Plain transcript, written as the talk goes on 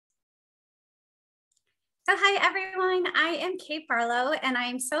So hi everyone, I am Kate Barlow and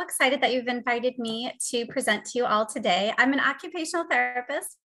I'm so excited that you've invited me to present to you all today. I'm an occupational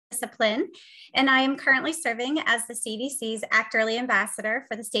therapist discipline, and I am currently serving as the CDC's Act Early Ambassador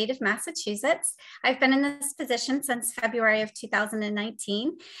for the state of Massachusetts. I've been in this position since February of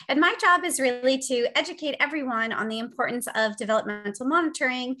 2019, and my job is really to educate everyone on the importance of developmental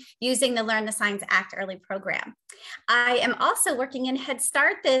monitoring using the Learn the Signs Act Early program. I am also working in Head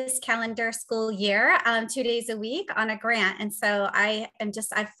Start this calendar school year, 2 days a week on a grant. And so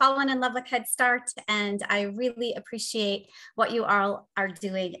I've fallen in love with Head Start, and I really appreciate what you all are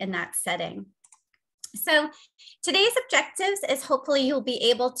doing in that setting. So today's objectives is hopefully you'll be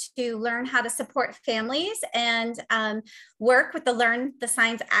able to learn how to support families and work with the Learn the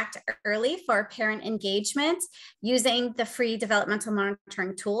Signs Act Early for parent engagement using the free developmental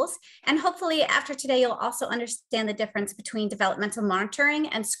monitoring tools. And hopefully after today, you'll also understand the difference between developmental monitoring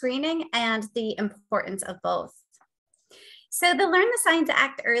and screening and the importance of both. So the Learn the Signs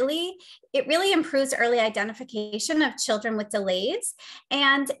Act Early, it really improves early identification of children with delays,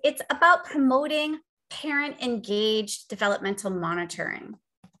 and it's about promoting parent-engaged developmental monitoring.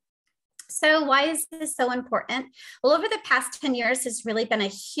 So why is this so important? Well, over the past 10 years, there's really been a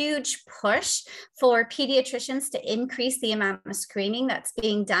huge push for pediatricians to increase the amount of screening that's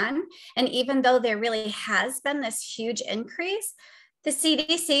being done. And even though there really has been this huge increase, the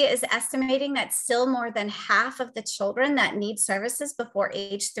CDC is estimating that still more than half of the children that need services before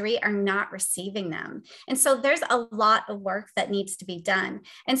age 3 are not receiving them. And so there's a lot of work that needs to be done.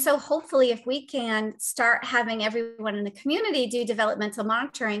 And so hopefully if we can start having everyone in the community do developmental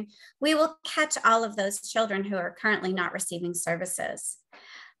monitoring, we will catch all of those children who are currently not receiving services.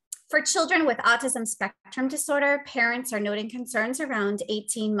 For children with autism spectrum disorder, parents are noting concerns around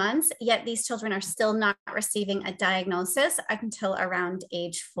 18 months, yet these children are still not receiving a diagnosis until around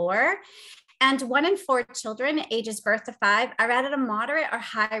age 4. And 1 in 4 children ages birth to 5 are at a moderate or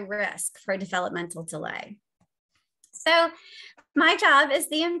high risk for a developmental delay. So my job as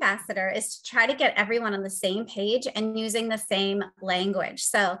the ambassador is to try to get everyone on the same page and using the same language.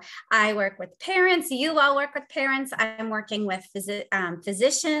 So I work with parents, you all work with parents. I'm working with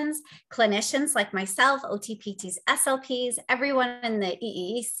physicians, clinicians like myself, OTPTs, SLPs, everyone in the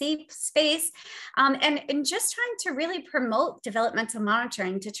EEC space, and just trying to really promote developmental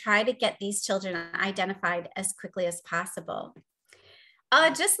monitoring to try to get these children identified as quickly as possible.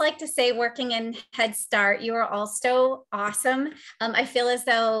 I'd just like to say, working in Head Start, you are all so awesome. I feel as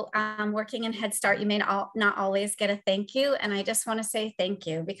though working in Head Start, you may not always get a thank you. And I just want to say thank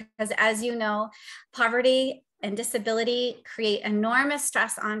you because, as you know, poverty and disability create enormous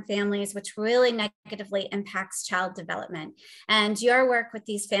stress on families, which really negatively impacts child development. And your work with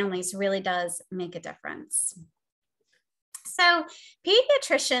these families really does make a difference. So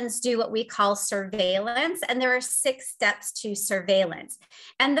pediatricians do what we call surveillance, and there are 6 steps to surveillance.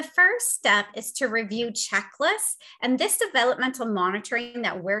 And the first step is to review checklists. And this developmental monitoring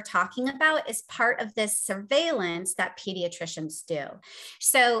that we're talking about is part of this surveillance that pediatricians do.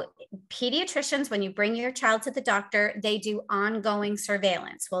 So pediatricians, when you bring your child to the doctor, they do ongoing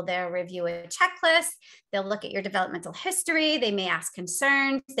surveillance. Well, they'll review a checklist, they'll look at your developmental history, they may ask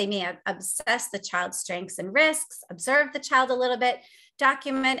concerns, they may assess the child's strengths and risks, observe the child a little bit,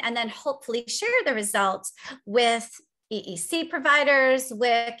 document, and then hopefully share the results with EEC providers,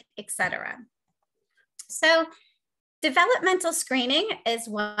 WIC, etc. So developmental screening is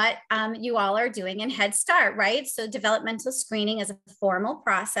what you all are doing in Head Start, right? So developmental screening is a formal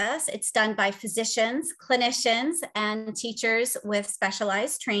process. It's done by physicians, clinicians, and teachers with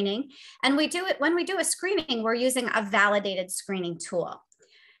specialized training. And we do it when we do a screening, we're using a validated screening tool.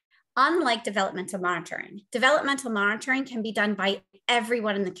 Unlike developmental monitoring can be done by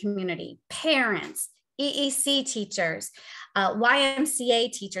everyone in the community, parents, EEC teachers,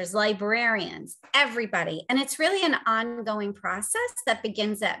 YMCA teachers, librarians, everybody. And it's really an ongoing process that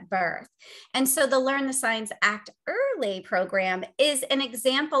begins at birth. And so the Learn the Signs Act Early program is an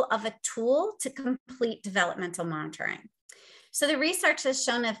example of a tool to complete developmental monitoring. So the research has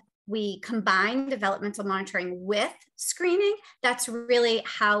shown if we combine developmental monitoring with screening, that's really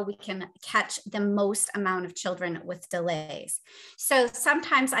how we can catch the most amount of children with delays. So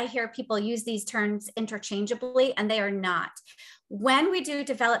sometimes I hear people use these terms interchangeably, and they are not. When we do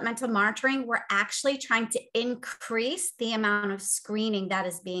developmental monitoring, we're actually trying to increase the amount of screening that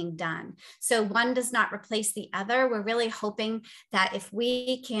is being done. So one does not replace the other. We're really hoping that if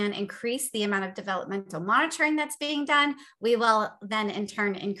we can increase the amount of developmental monitoring that's being done, we will then in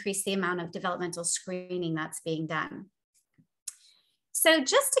turn increase the amount of developmental screening that's being done. So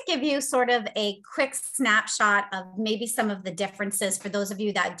just to give you sort of a quick snapshot of maybe some of the differences for those of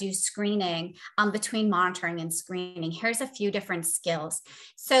you that do screening between monitoring and screening, here's a few different skills.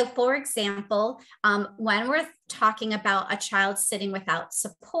 So for example, when we're talking about a child sitting without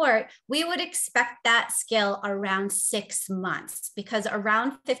support, we would expect that skill around 6 months, because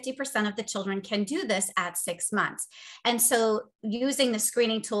around 50% of the children can do this at 6 months. And so using the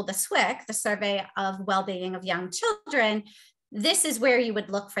screening tool, the SWIC, the Survey of Wellbeing of Young Children, this is where you would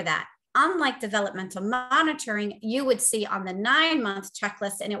look for that. Unlike developmental monitoring, you would see on the 9-month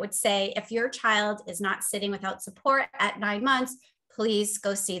checklist, and it would say, if your child is not sitting without support at 9 months, please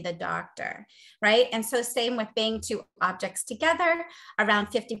go see the doctor, right? And so same with banging two objects together, around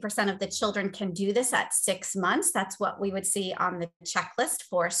 50% of the children can do this at 6 months. That's what we would see on the checklist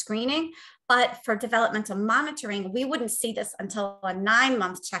for screening. But for developmental monitoring, we wouldn't see this until a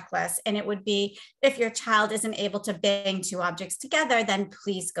 9-month checklist. And it would be, if your child isn't able to bang two objects together, then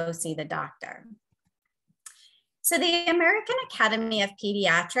please go see the doctor. So the American Academy of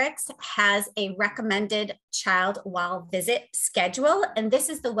Pediatrics has a recommended child well visit schedule, and this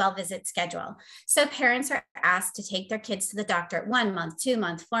is the well visit schedule. So parents are asked to take their kids to the doctor at 1 month, 2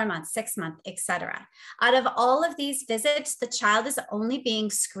 months, 4 months, 6 months, etc. Out of all of these visits, the child is only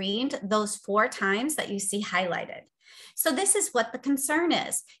being screened those 4 times that you see highlighted. So this is what the concern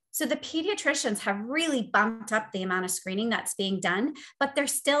is. So the pediatricians have really bumped up the amount of screening that's being done, but they're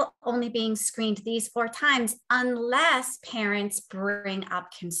still only being screened these 4 times unless parents bring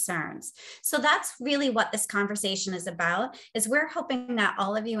up concerns. So that's really what this conversation is about, is we're hoping that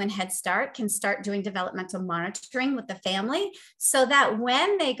all of you in Head Start can start doing developmental monitoring with the family, so that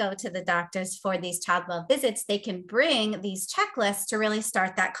when they go to the doctors for these child well visits, they can bring these checklists to really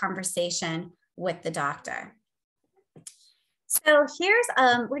start that conversation with the doctor. So here's,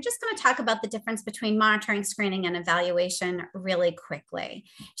 we're just going to talk about the difference between monitoring, screening, and evaluation really quickly.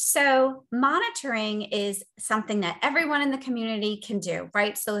 So monitoring is something that everyone in the community can do,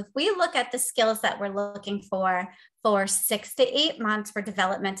 right? So if we look at the skills that we're looking for 6 to 8 months for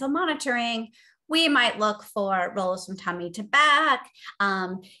developmental monitoring, we might look for rolls from tummy to back,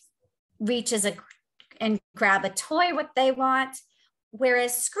 reach and grab a toy what they want.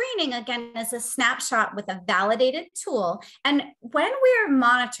 Whereas screening, again, is a snapshot with a validated tool. And when we're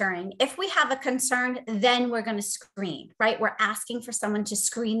monitoring, if we have a concern, then we're going to screen, right? We're asking for someone to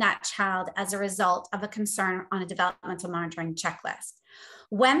screen that child as a result of a concern on a developmental monitoring checklist.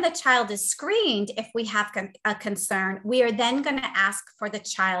 When the child is screened, if we have a concern, we are then going to ask for the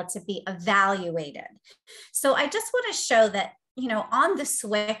child to be evaluated. So I just want to show that, you know, on the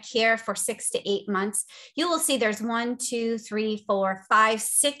SWIC here for 6 to 8 months, you will see there's 1, 2, 3, 4, 5,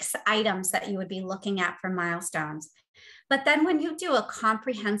 6 items that you would be looking at for milestones. But then when you do a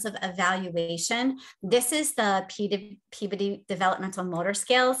comprehensive evaluation, this is the Peabody Developmental Motor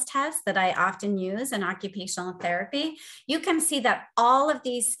Scales test that I often use in occupational therapy. You can see that all of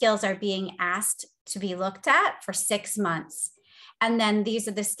these skills are being asked to be looked at for 6 months. And then these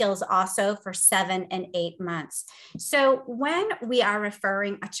are the skills also for 7 and 8 months. So when we are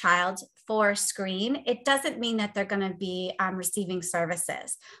referring a child for screen, it doesn't mean that they're going to be receiving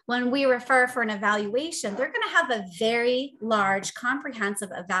services. When we refer for an evaluation, they're going to have a very large comprehensive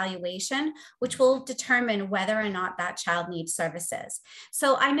evaluation, which will determine whether or not that child needs services.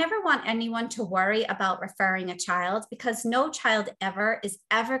 So I never want anyone to worry about referring a child, because no child is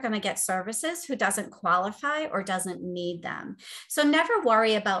ever going to get services who doesn't qualify or doesn't need them. So never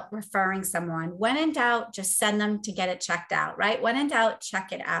worry about referring someone. When in doubt, just send them to get it checked out, right? When in doubt,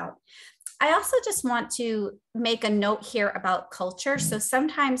 check it out. I also just want to make a note here about culture. So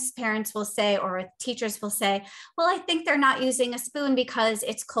sometimes parents will say, or teachers will say, well, I think they're not using a spoon because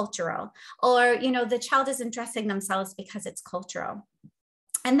it's cultural, or, you know, the child isn't dressing themselves because it's cultural.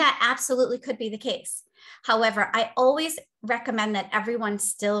 And that absolutely could be the case. However, I always recommend that everyone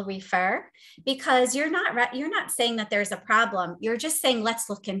still refer, because you're not saying that there's a problem. You're just saying, let's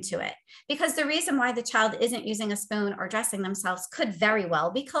look into it. Because the reason why the child isn't using a spoon or dressing themselves could very well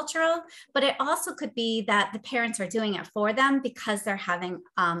be cultural, but it also could be that the parents are doing it for them because they're having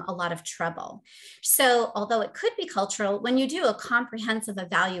a lot of trouble. So although it could be cultural, when you do a comprehensive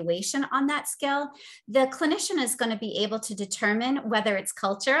evaluation on that skill, the clinician is going to be able to determine whether it's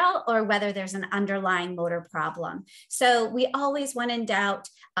cultural or whether there's an underlying motor problem. So we always, when in doubt,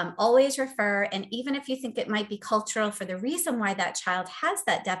 always refer. And even if you think it might be cultural for the reason why that child has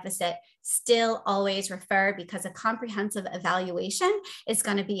that deficit, still always refer, because a comprehensive evaluation is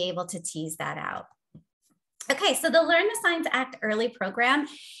going to be able to tease that out. Okay, so the Learn the Signs Act Early program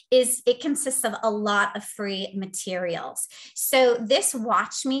consists of a lot of free materials. So this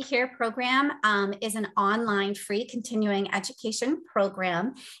Watch Me Here program is an online free continuing education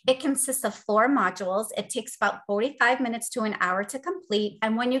program. It consists of 4 modules. It takes about 45 minutes to an hour to complete.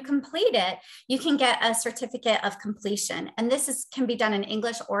 And when you complete it, you can get a certificate of completion. And this can be done in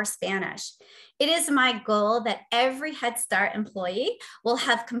English or Spanish. It is my goal that every Head Start employee will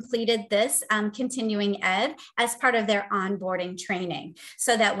have completed this continuing ed as part of their onboarding training,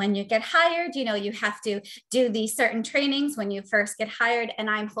 so that when you get hired, you have to do these certain trainings when you first get hired. And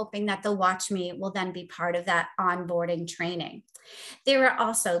I'm hoping that the Watch Me will then be part of that onboarding training. There are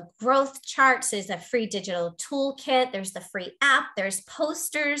also growth charts. There's a free digital toolkit. There's the free app. There's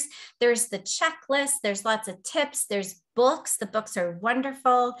posters. There's the checklist. There's lots of tips. There's books. The books are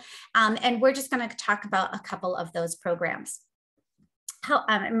wonderful. And we're just going to talk about a couple of those programs.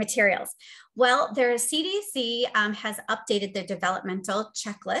 Materials. Well, their CDC has updated their developmental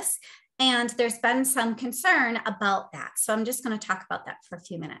checklist, and there's been some concern about that. So I'm just going to talk about that for a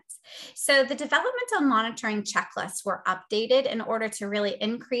few minutes. So the developmental monitoring checklists were updated in order to really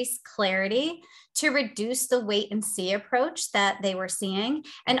increase clarity, to reduce the wait and see approach that they were seeing,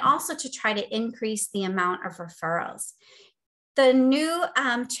 and also to try to increase the amount of referrals. The new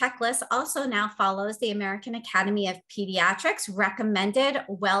checklist also now follows the American Academy of Pediatrics recommended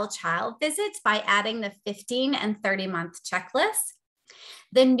well child visits by adding the 15 and 30-month checklists.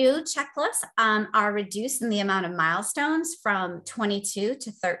 The new checklists are reduced in the amount of milestones from 22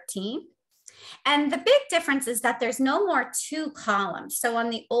 to 13. And the big difference is that there's no more 2 columns. So on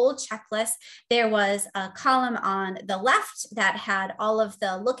the old checklist, there was a column on the left that had all of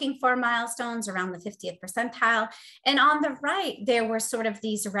the looking for milestones around the 50th percentile. And on the right, there were sort of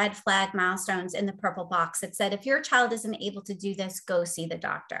these red flag milestones in the purple box that said, if your child isn't able to do this, go see the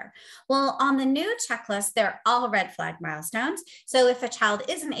doctor. Well, on the new checklist, they're all red flag milestones. So if a child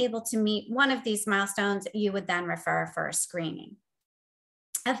isn't able to meet one of these milestones, you would then refer for a screening.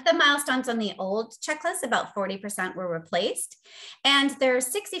 Of the milestones on the old checklist, about 40% were replaced, and there are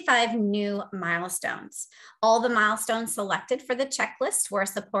 65 new milestones. All the milestones selected for the checklist were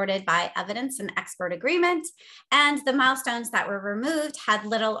supported by evidence and expert agreement, and the milestones that were removed had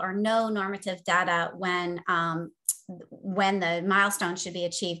little or no normative data when the milestone should be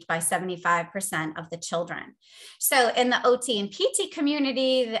achieved by 75% of the children. So in the OT and PT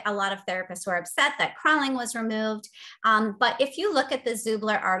community, a lot of therapists were upset that crawling was removed. But if you look at the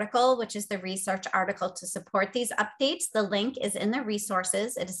Zubler article, which is the research article to support these updates, the link is in the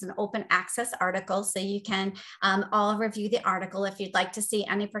resources. It is an open access article, so you can all review the article if you'd like to see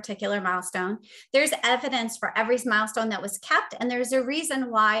any particular milestone. There's evidence for every milestone that was kept, and there's a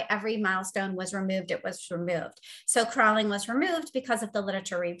reason why every milestone was removed. It was removed. So crawling was removed because of the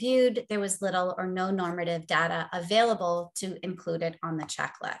literature reviewed. There was little or no normative data available to include it on the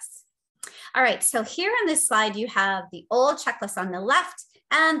checklist. All right, so here on this slide, you have the old checklist on the left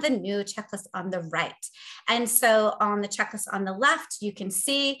and the new checklist on the right. And so on the checklist on the left, you can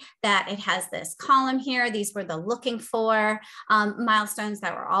see that it has this column here. These were the looking for milestones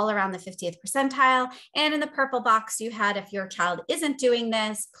that were all around the 50th percentile. And in the purple box, you had, if your child isn't doing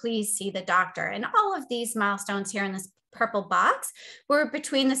this, please see the doctor. And all of these milestones here in this purple box were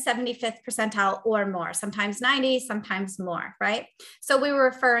between the 75th percentile or more, sometimes 90, sometimes more, right? So we were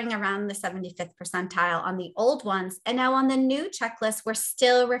referring around the 75th percentile on the old ones. And now on the new checklist, we're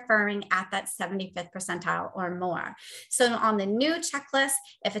still referring at that 75th percentile or more. So on the new checklist,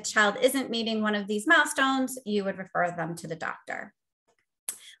 if a child isn't meeting one of these milestones, you would refer them to the doctor.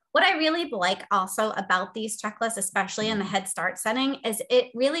 What I really like also about these checklists, especially in the Head Start setting, is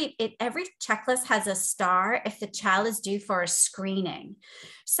every checklist has a star if the child is due for a screening.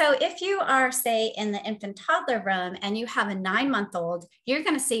 So if you are, say, in the infant toddler room and you have a 9-month-old, you're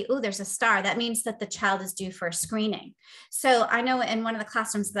going to see, oh, there's a star. That means that the child is due for a screening. So I know in one of the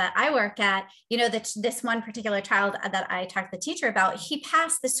classrooms that I work at, that this one particular child that I talked to the teacher about, he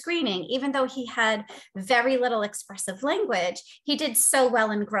passed the screening, even though he had very little expressive language. He did so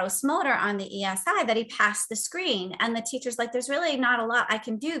well in gross motor on the ESI that he passed the screen. And the teacher's like, there's really not a lot I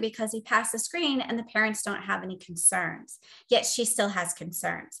can do because he passed the screen and the parents don't have any concerns. Yet she still has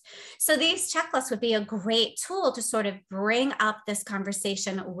concerns. So these checklists would be a great tool to sort of bring up this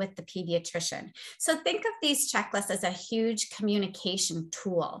conversation with the pediatrician. So think of these checklists as a huge communication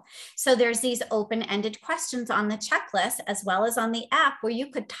tool. So there's these open-ended questions on the checklist as well as on the app where you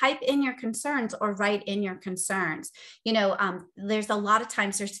could type in your concerns or write in your concerns. There's a lot of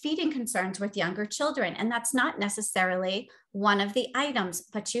times there's feeding concerns with younger children, and that's not necessarily one of the items,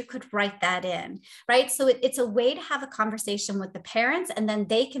 but you could write that in, right? So it's a way to have a conversation with the parents, and then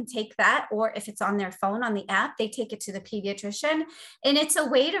they can take that, or if it's on their phone on the app, they take it to the pediatrician. And it's a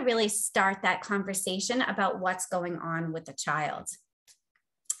way to really start that conversation about what's going on with the child.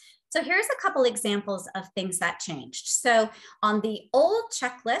 So here's a couple examples of things that changed. So on the old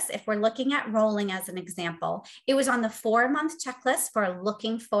checklist, if we're looking at rolling as an example, it was on the 4-month checklist for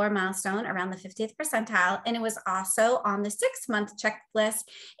looking for milestone around the 50th percentile. And it was also on the 6-month checklist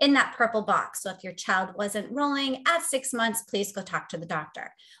in that purple box. So if your child wasn't rolling at 6 months, please go talk to the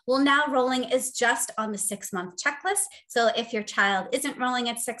doctor. Well, now rolling is just on the 6-month checklist. So if your child isn't rolling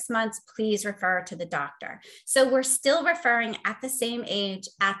at 6 months, please refer to the doctor. So we're still referring at the same age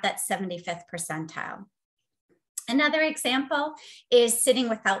at that 75th percentile. Another example is sitting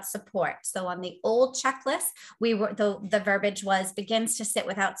without support. So on the old checklist, the verbiage was begins to sit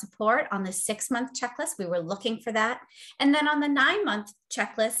without support. On the 6-month checklist, we were looking for that. And then on the 9-month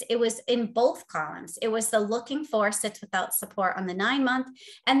checklist, it was in both columns. It was the looking for sits without support on the 9-month.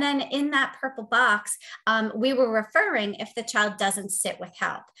 And then in that purple box, we were referring if the child doesn't sit with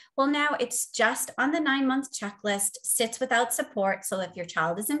help. Well, now it's just on the 9-month checklist, sits without support. So if your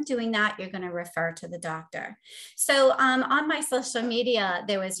child isn't doing that, you're going to refer to the doctor. So on my social media,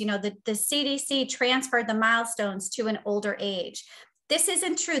 there was, the CDC transferred the milestones to an older age. This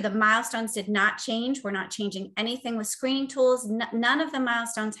isn't true. The milestones did not change. We're not changing anything with screening tools. None of the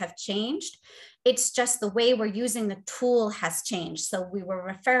milestones have changed. It's just the way we're using the tool has changed. So we were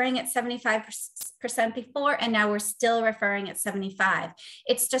referring at 75% before, and now we're still referring at 75.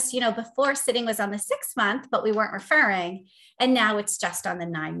 It's just, before sitting was on the 6th month, but we weren't referring, and now it's just on the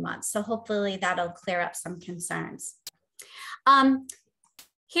 9 months. So hopefully that'll clear up some concerns.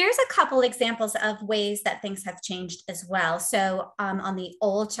 Here's a couple examples of ways that things have changed as well. So on the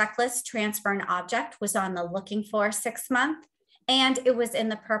old checklist, transfer an object was on the looking for 6 month. And it was in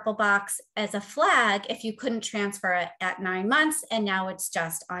the purple box as a flag if you couldn't transfer it at 9 months, and now it's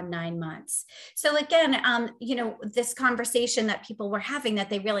just on 9 months. So again, this conversation that people were having that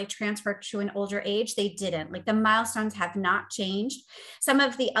they really transferred to an older age, they didn't. Like the milestones have not changed. Some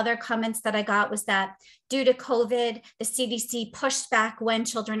of the other comments that I got was that due to COVID, the CDC pushed back when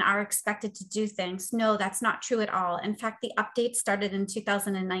children are expected to do things. No, that's not true at all. In fact, the updates started in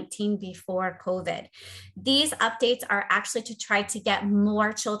 2019 before COVID. These updates are actually to try to get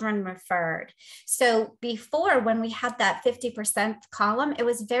more children referred. So before, when we had that 50% column, it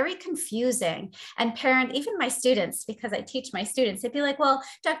was very confusing. And even my students, because I teach my students, they'd be like, well,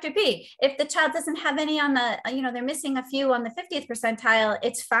 Dr. B, if the child doesn't have any on the, they're missing a few on the 50th percentile,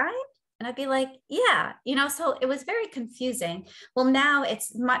 it's fine. And I'd be like, yeah, so it was very confusing. Well, now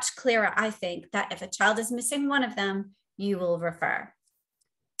it's much clearer, I think, that if a child is missing one of them, you will refer.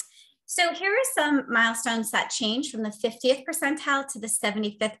 So here are some milestones that change from the 50th percentile to the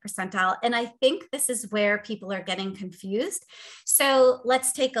 75th percentile. And I think this is where people are getting confused. So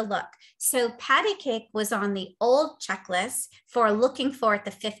let's take a look. So patty cake was on the old checklist for looking for at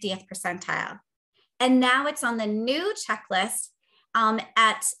the 50th percentile. And now it's on the new checklist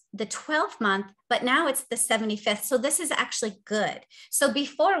at the 12th month, but now it's the 75th. So this is actually good. So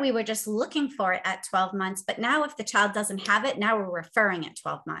before we were just looking for it at 12 months, but now if the child doesn't have it, now we're referring at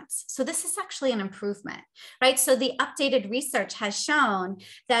 12 months. So this is actually an improvement, right? So the updated research has shown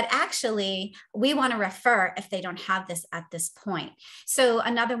that actually we want to refer if they don't have this at this point. So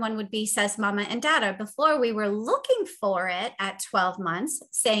another one would be, says mama and dada, before we were looking for it at 12 months,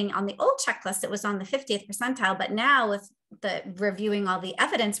 saying on the old checklist, it was on the 50th percentile, but now with the reviewing all the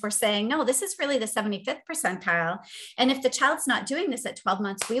evidence, we're saying, no, this is really the 75th percentile. And if the child's not doing this at 12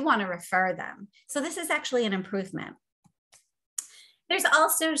 months, we want to refer them. So this is actually an improvement. There's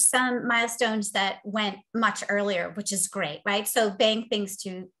also some milestones that went much earlier, which is great, right? So bang things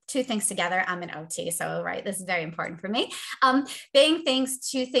two things together. I'm an OT, so right, this is very important for me. Bang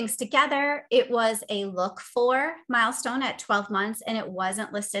two things together. It was a look for milestone at 12 months, and it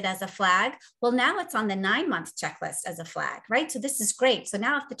wasn't listed as a flag. Well, now it's on the 9-month checklist as a flag, right? So this is great. So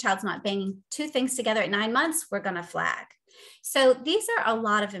now if the child's not banging 2 things together at 9 months, we're going to flag. So these are a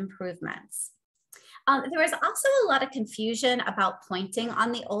lot of improvements. There was also a lot of confusion about pointing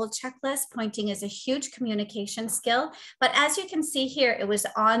on the old checklist. Pointing is a huge communication skill, but as you can see here, it was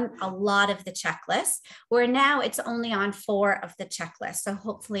on a lot of the checklist, where now it's only on 4 of the checklist. So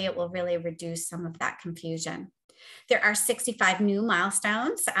hopefully it will really reduce some of that confusion. There are 65 new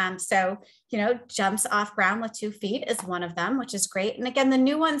milestones. Jumps off ground with 2 feet is one of them, which is great. And again, the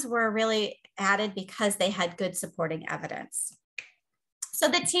new ones were really added because they had good supporting evidence. So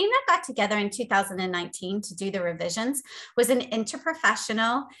the team that got together in 2019 to do the revisions was an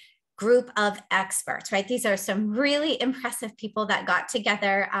interprofessional group of experts, right? These are some really impressive people that got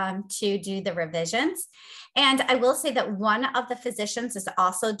together to do the revisions. And I will say that one of the physicians is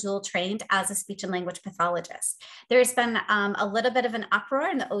also dual trained as a speech and language pathologist. There's been a little bit of an uproar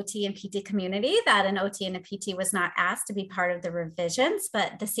in the OT and PT community that an OT and a PT was not asked to be part of the revisions,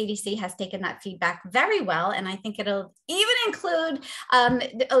 but the CDC has taken that feedback very well. And I think it'll even include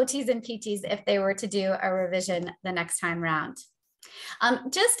the OTs and PTs if they were to do a revision the next time around.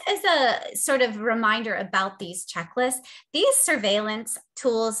 Just as a sort of reminder about these checklists, these surveillance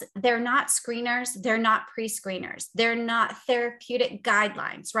tools, they're not screeners, they're not pre-screeners, they're not therapeutic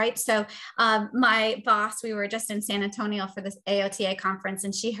guidelines, right? So my boss, we were just in San Antonio for this AOTA conference,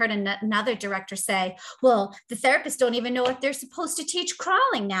 and she heard another director say, well, the therapists don't even know if they're supposed to teach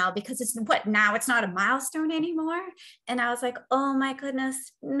crawling now because it's now it's not a milestone anymore. And I was like, oh my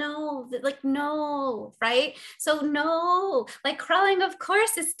goodness, no, like no, right? So no, like crawling, of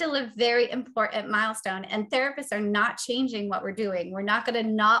course, is still a very important milestone, and therapists are not changing what we're doing. We're not going to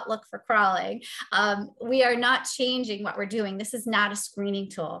not look for crawling. We are not changing what we're doing. This is not a screening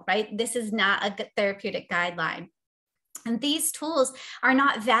tool, right? This is not a therapeutic guideline. And these tools are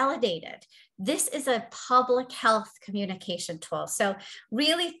not validated. This is a public health communication tool. So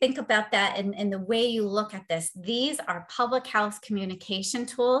really think about that in the way you look at this. These are public health communication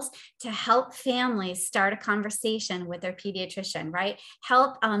tools to help families start a conversation with their pediatrician, right?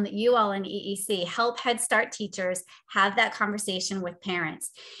 Help you all in EEC, help Head Start teachers have that conversation with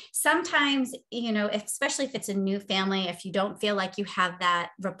parents. Sometimes, you know, especially if it's a new family, if you don't feel like you have that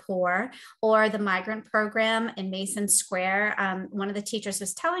rapport, or the migrant program in Mason Square, one of the teachers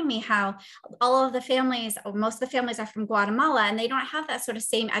was telling me how all of the families, or most of the families, are from Guatemala, and they don't have that sort of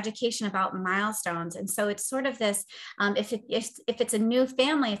same education about milestones. And so it's sort of this, if it's a new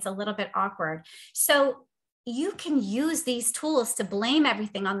family, it's a little bit awkward. So you can use these tools to blame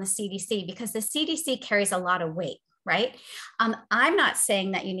everything on the CDC, because the CDC carries a lot of weight, right? I'm not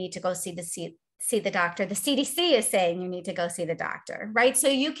saying that you need to go see the doctor. The CDC is saying you need to go see the doctor, right? So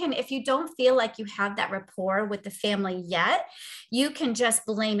you can, if you don't feel like you have that rapport with the family yet, you can just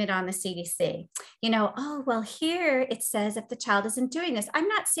blame it on the CDC. You know, oh, well, here it says if the child isn't doing this. I'm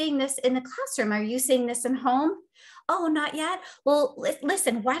not seeing this in the classroom. Are you seeing this in home? Oh, not yet. Well,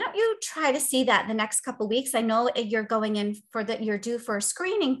 listen, why don't you try to see that the next couple of weeks? I know you're going in for you're due for a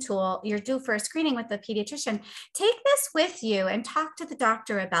screening tool. You're due for a screening with the pediatrician. Take this with you and talk to the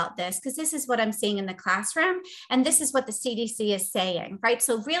doctor about this, because this is what I'm seeing in the classroom. And this is what the CDC is saying, right?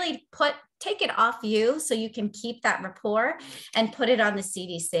 So really take it off you so you can keep that rapport and put it on the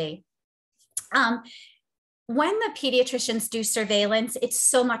CDC. When the pediatricians do surveillance, it's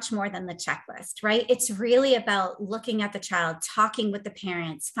so much more than the checklist, right? It's really about looking at the child, talking with the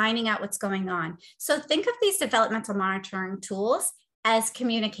parents, finding out what's going on. So think of these developmental monitoring tools as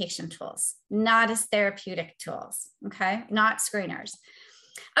communication tools, not as therapeutic tools, okay? Not screeners.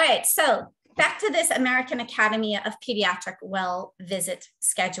 All right, so back to this American Academy of Pediatric Well Visit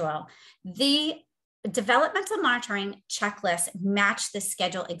schedule. The developmental monitoring checklists match the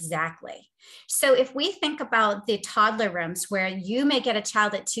schedule exactly. So if we think about the toddler rooms where you may get a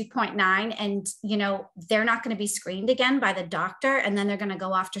child at 2.9 and, you know, they're not going to be screened again by the doctor, and then they're going to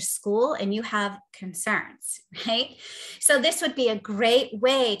go off to school and you have concerns, right? So this would be a great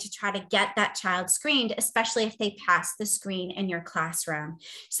way to try to get that child screened, especially if they pass the screen in your classroom.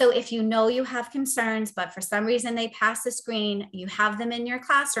 So if you know you have concerns, but for some reason they pass the screen, you have them in your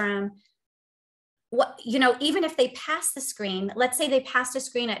classroom, you know, even if they pass the screen, let's say they passed a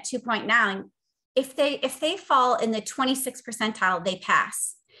screen at 2.9, if they fall in the 26th percentile, they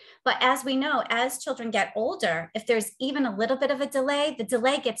pass. But as we know, as children get older, if there's even a little bit of a delay, the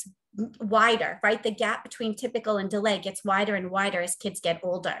delay gets wider, right? The gap between typical and delay gets wider and wider as kids get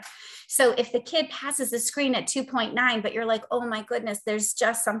older. So if the kid passes the screen at 2.9, but you're like, oh my goodness, there's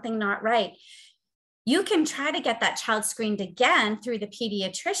just something not right, you can try to get that child screened again through the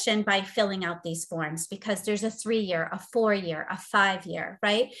pediatrician by filling out these forms, because there's a 3-year, a 4-year, a 5-year,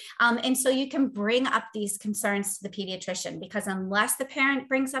 right? And so you can bring up these concerns to the pediatrician, because unless the parent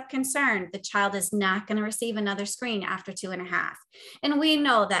brings up concern, the child is not going to receive another screen after 2.5. And we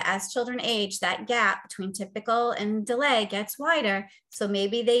know that as children age, that gap between typical and delay gets wider. So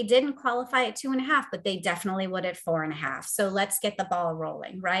maybe they didn't qualify at 2.5, but they definitely would at 4.5. So let's get the ball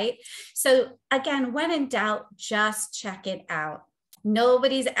rolling, right? So again, when in doubt, just check it out.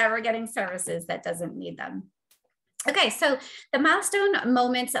 Nobody's ever getting services that doesn't need them. Okay, so the milestone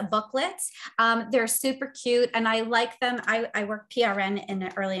moments booklets, they're super cute and I like them. I work PRN in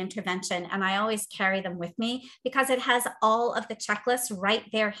an early intervention and I always carry them with me because it has all of the checklists right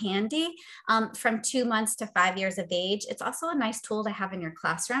there handy from 2 months to 5 years of age. It's also a nice tool to have in your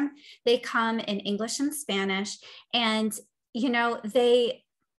classroom. They come in English and Spanish, and you know, they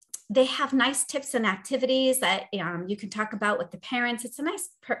have nice tips and activities that you can talk about with the parents. It's a nice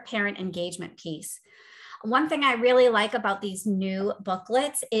parent engagement piece. One thing I really like about these new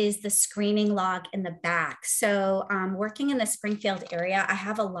booklets is the screening log in the back. So working in the Springfield area, I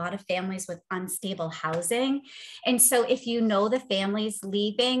have a lot of families with unstable housing. And so if you know the family's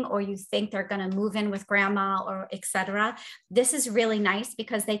leaving or you think they're going to move in with grandma or et cetera, this is really nice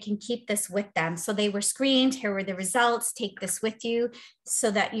because they can keep this with them. So they were screened, here were the results, take this with you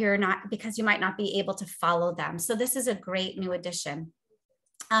so that you're not, because you might not be able to follow them. So this is a great new addition.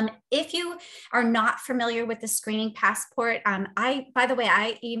 If you are not familiar with the screening passport, by the way,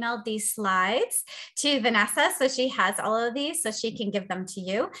 I emailed these slides to Vanessa, so she has all of these, so she can give them to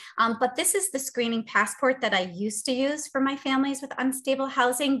you. But this is the screening passport that I used to use for my families with unstable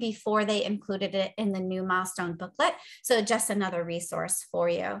housing before they included it in the new milestone booklet. So just another resource for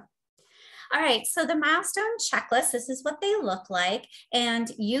you. All right, so the milestone checklist, this is what they look like,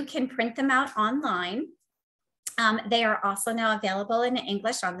 and you can print them out online. They are also now available in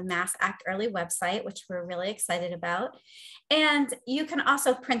English on the Mass Act Early website, which we're really excited about. And you can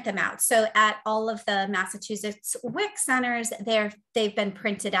also print them out. So at all of the Massachusetts WIC centers, they've been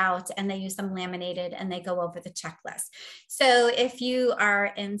printed out and they use them laminated and they go over the checklist. So if you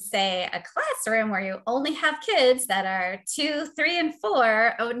are in, say, a classroom where you only have kids that are 2, 3, and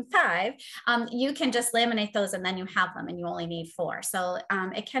 4, and 5, you can just laminate those and then you have them and you only need 4. So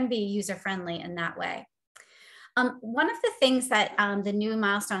it can be user-friendly in that way. One of the things that the new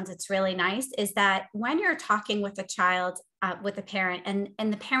milestones, it's really nice, is that when you're talking with a child, with a parent,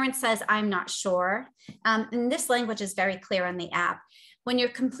 and the parent says, I'm not sure, and this language is very clear on the app. When you're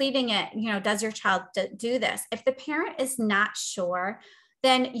completing it, does your child do this? If the parent is not sure,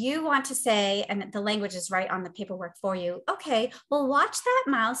 then you want to say, and the language is right on the paperwork for you, okay, well, watch that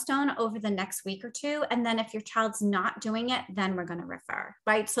milestone over the next week or 2. And then if your child's not doing it, then we're going to refer,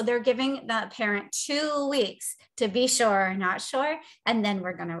 right? So they're giving the parent 2 weeks to be sure or not sure, and then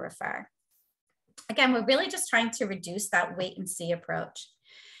we're going to refer. Again, we're really just trying to reduce that wait and see approach.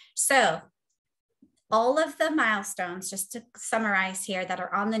 So all of the milestones, just to summarize here, that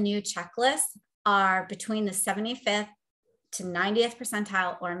are on the new checklist are between the 75th to 90th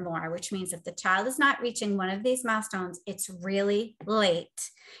percentile or more, which means if the child is not reaching one of these milestones, it's really late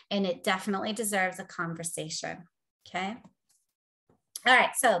and it definitely deserves a conversation, okay? All right,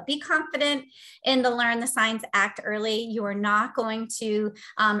 so be confident in the Learn the Signs Act Early. You are not going to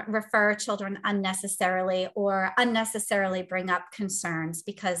refer children unnecessarily or unnecessarily bring up concerns,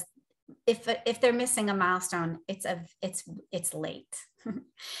 because if they're missing a milestone, it's late.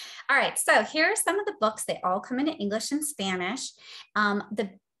 All right, so here are some of the books. They all come in English and Spanish. The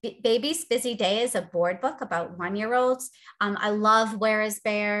Baby's Busy Day is a board book about 1-year-olds. I love Where is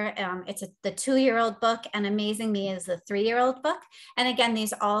Bear? It's the 2-year-old book, and Amazing Me is the 3-year-old book. And again,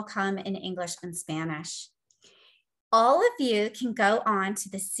 these all come in English and Spanish. All of you can go on to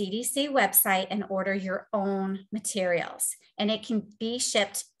the CDC website and order your own materials, and it can be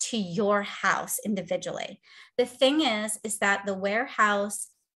shipped to your house individually. The thing is that the warehouse,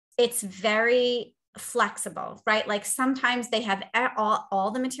 it's very flexible, right? Like sometimes they have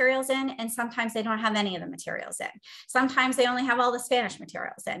all the materials in, and sometimes they don't have any of the materials in. Sometimes they only have all the Spanish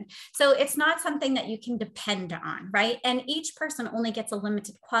materials in. So it's not something that you can depend on, right? And each person only gets a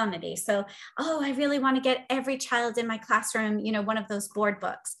limited quantity. So, oh, I really want to get every child in my classroom, one of those board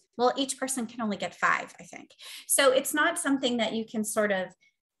books. Well, each person can only get 5, I think. So it's not something that you can sort of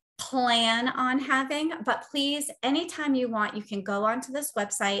plan on having, but please, anytime you want, you can go onto this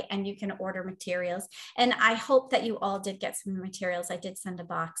website and you can order materials. And I hope that you all did get some materials. I did send a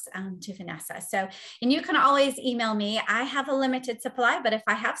box to Vanessa. So, and you can always email me. I have a limited supply, but if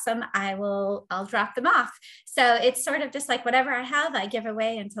I have some, I'll drop them off. So it's sort of just like whatever I have, I give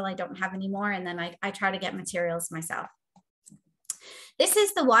away until I don't have any more. And then I try to get materials myself. This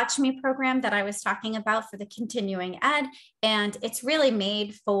is the Watch Me program that I was talking about for the continuing ed, and it's really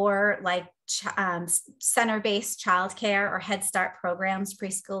made for like center-based childcare or Head Start programs,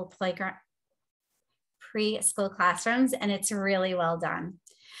 preschool classrooms, and it's really well done.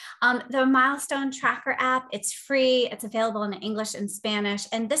 The Milestone Tracker app, it's free, it's available in English and Spanish,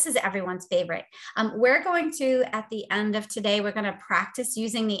 and this is everyone's favorite. We're going to, at the end of today, we're going to practice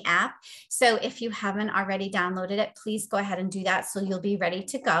using the app. So if you haven't already downloaded it, please go ahead and do that so you'll be ready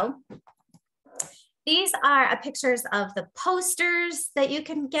to go. These are pictures of the posters that you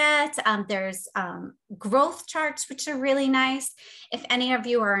can get. There's growth charts, which are really nice. If any of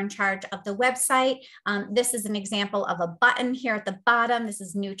you are in charge of the website, this is an example of a button here at the bottom. This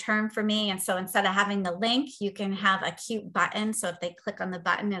is a new term for me. And so instead of having the link, you can have a cute button. So if they click on the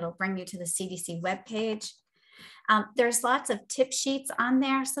button, it'll bring you to the CDC webpage. There's lots of tip sheets on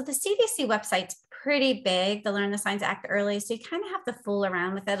there. So the CDC website's pretty big, the Learn the Signs Act Early. So you kind of have to fool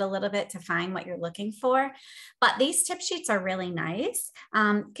around with it a little bit to find what you're looking for. But these tip sheets are really nice.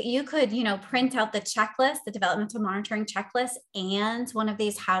 You could, print out the checklist, the developmental monitoring checklist, and one of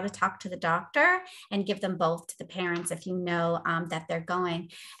these how to talk to the doctor, and give them both to the parents if you know that they're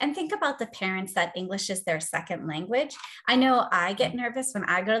going. And think about the parents that English is their second language. I know I get nervous when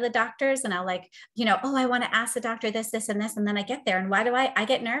I go to the doctors and I'll oh, I want to ask the doctor this, this, and this. And then I get there and why do I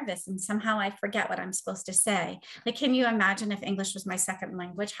get nervous and somehow I forget what I'm supposed to say. Like, can you imagine if English was my second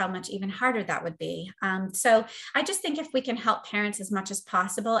language, how much even harder that would be? So I just think if we can help parents as much as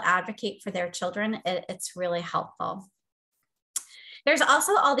possible advocate for their children, it's really helpful. There's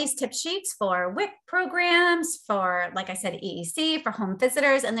also all these tip sheets for WIC programs, for, like I said, EEC, for home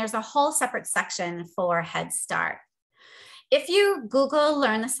visitors, and there's a whole separate section for Head Start. If you Google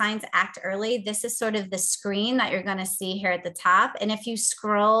Learn the Signs Act Early, this is sort of the screen that you're going to see here at the top. And if you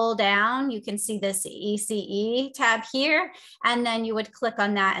scroll down, you can see this ECE tab here, and then you would click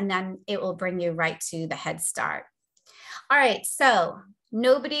on that, and then it will bring you right to the Head Start. All right, so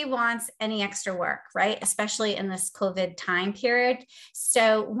nobody wants any extra work, right? Especially in this COVID time period.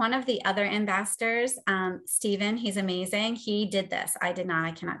 So one of the other ambassadors, Stephen, he's amazing. He did this. I did not,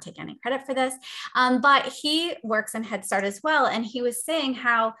 I cannot take any credit for this, but he works in Head Start as well. And he was saying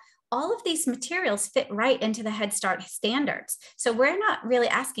how all of these materials fit right into the Head Start standards. So we're not really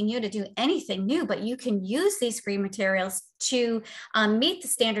asking you to do anything new, but you can use these free materials to meet the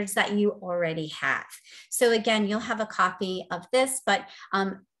standards that you already have. So again, you'll have a copy of this, but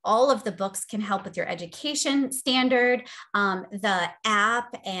all of the books can help with your education standard. The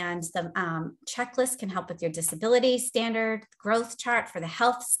app and the checklist can help with your disability standard, growth chart for the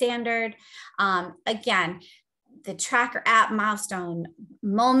health standard. Again, the tracker app, milestone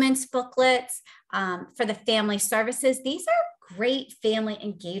moments booklets for the family services. These are great family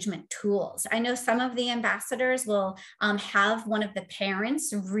engagement tools. I know some of the ambassadors will have one of the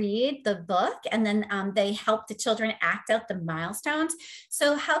parents read the book, and then they help the children act out the milestones.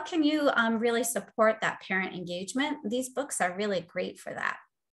 So how can you really support that parent engagement? These books are really great for that.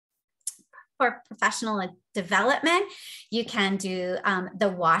 For professional development, you can do the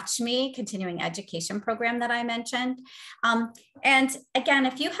Watch Me continuing education program that I mentioned. And again,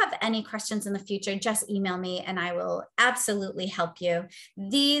 if you have any questions in the future, just email me and I will absolutely help you.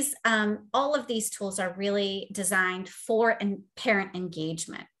 These, all of these tools are really designed for parent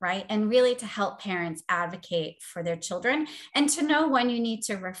engagement, right? And really to help parents advocate for their children and to know when you need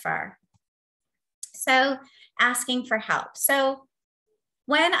to refer. So asking for help. So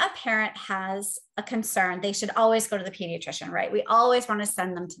when a parent has a concern, they should always go to the pediatrician, right? We always want to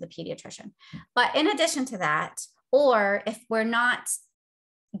send them to the pediatrician. But in addition to that, or if we're not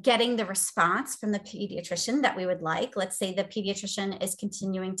getting the response from the pediatrician that we would like, let's say the pediatrician is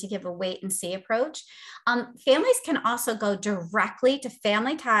continuing to give a wait and see approach, families can also go directly to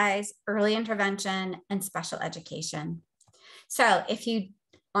Family Ties, early intervention, and special education. So if you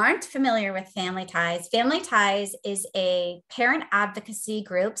aren't familiar with Family Ties is a parent advocacy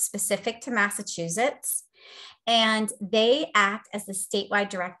group specific to Massachusetts, and they act as the statewide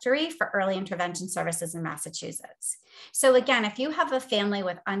directory for early intervention services in Massachusetts. So again, if you have a family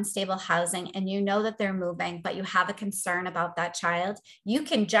with unstable housing and you know that they're moving, but you have a concern about that child, you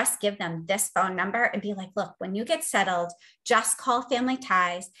can just give them this phone number and be like, look, when you get settled, just call Family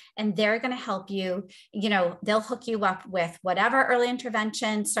Ties and they're going to help you. They'll hook you up with whatever early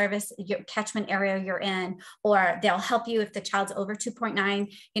intervention service, your catchment area you're in, or they'll help you if the child's over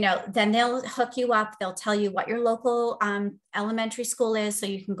 2.9, then they'll hook you up. They'll tell you what your local elementary school is, so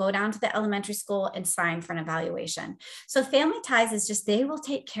you can go down to the elementary school and sign for an evaluation. So Family Ties is just, they will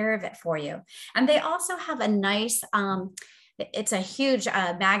take care of it for you. And they also have a nice, it's a huge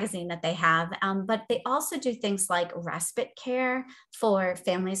magazine that they have, but they also do things like respite care for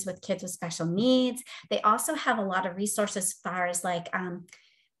families with kids with special needs. They also have a lot of resources as far as like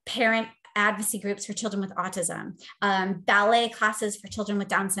parent advocacy groups for children with autism, ballet classes for children with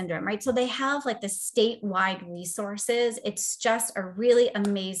Down syndrome, right? So they have like the statewide resources. It's just a really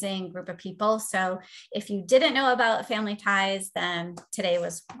amazing group of people. So if you didn't know about Family Ties, then today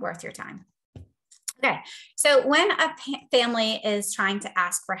was worth your time. Okay, so when a family is trying to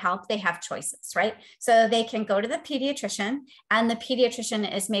ask for help, they have choices, right? So they can go to the pediatrician, and the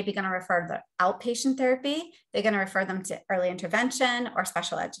pediatrician is maybe going to refer to outpatient therapy. They're going to refer them to early intervention or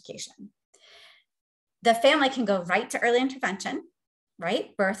special education. The family can go right to early intervention,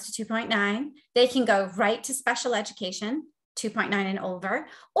 right? Birth to 2.9. They can go right to special education, 2.9 and over,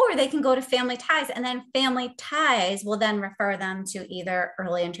 or they can go to family ties, and then family ties will then refer them to either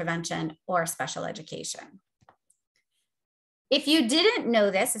early intervention or special education. If you didn't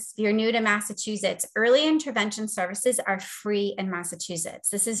know this, if you're new to Massachusetts, early intervention services are free in Massachusetts.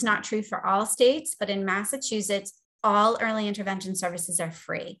 This is not true for all states, but in Massachusetts, all early intervention services are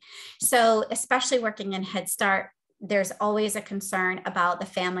free. So especially working in Head Start, there's always a concern about the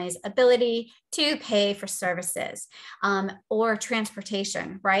family's ability to pay for services or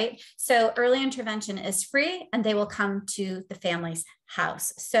transportation, right? So early intervention is free, and they will come to the family's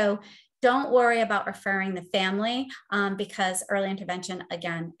house. So don't worry about referring the family because early intervention,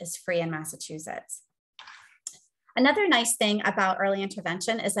 again, is free in Massachusetts. Another nice thing about early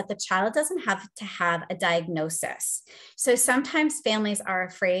intervention is that the child doesn't have to have a diagnosis. So sometimes families are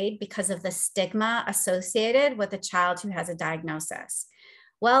afraid because of the stigma associated with a child who has a diagnosis.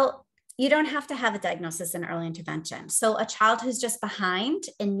 Well, you don't have to have a diagnosis in early intervention. So a child who's just behind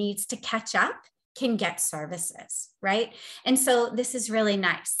and needs to catch up can get services, right? And so this is really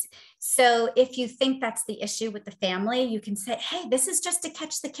nice. So if you think that's the issue with the family, you can say, hey, this is just to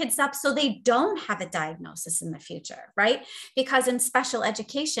catch the kids up so they don't have a diagnosis in the future, right? Because in special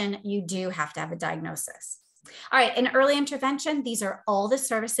education, you do have to have a diagnosis. All right, in early intervention, these are all the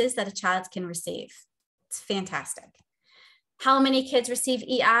services that a child can receive. It's fantastic. How many kids receive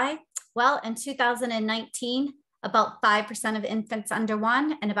EI? Well, in 2019, about 5% of infants under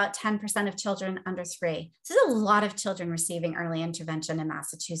 1 and about 10% of children under 3. So there's a lot of children receiving early intervention in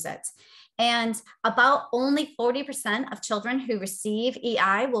Massachusetts. And about only 40% of children who receive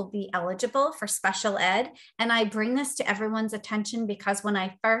EI will be eligible for special ed. And I bring this to everyone's attention because when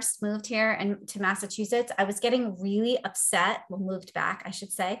I first moved here to Massachusetts, I was getting really upset. Well, moved back, I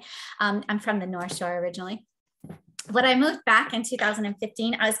should say. I'm from the North Shore originally. When I moved back in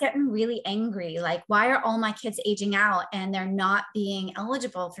 2015, I was getting really angry. Like, why are all my kids aging out and they're not being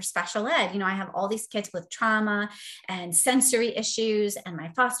eligible for special ed? You know, I have all these kids with trauma and sensory issues and my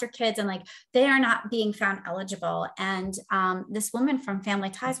foster kids, and like, they are not being found eligible. And this woman from Family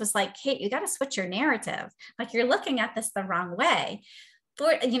Ties was like, Kate, you got to switch your narrative. Like, you're looking at this the wrong way.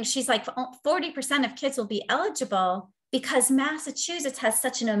 She's like, 40% of kids will be eligible because Massachusetts has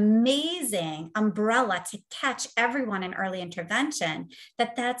such an amazing umbrella to catch everyone in early intervention,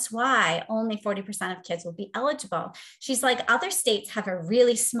 that's why only 40% of kids will be eligible. She's like, other states have a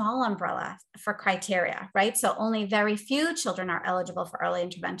really small umbrella for criteria, right? So only very few children are eligible for early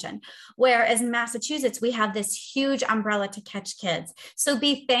intervention. Whereas in Massachusetts, we have this huge umbrella to catch kids. So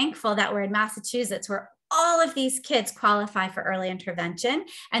be thankful that we're in Massachusetts, where all of these kids qualify for early intervention.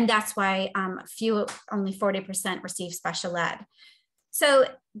 And that's why only 40% receive special ed. So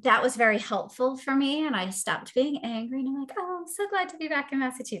that was very helpful for me. And I stopped being angry and I'm like, oh, I'm so glad to be back in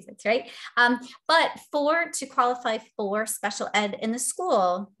Massachusetts, right? But to qualify for special ed in the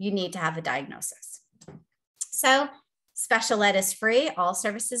school, you need to have a diagnosis. So special ed is free. All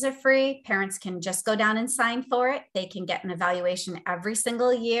services are free. Parents can just go down and sign for it. They can get an evaluation every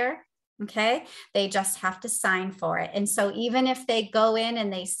single year. Okay, they just have to sign for it. And so even if they go in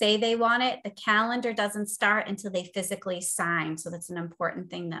and they say they want it, the calendar doesn't start until they physically sign. So that's an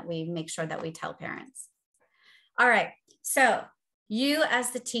important thing that we make sure that we tell parents. All right, so you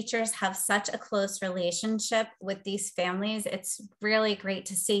as the teachers have such a close relationship with these families. It's really great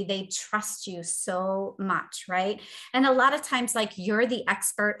to see they trust you so much, right? And a lot of times, like, you're the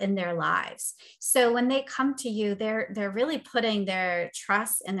expert in their lives. So when they come to you, they're really putting their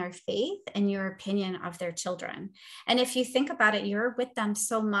trust and their faith in your opinion of their children. And if you think about it, you're with them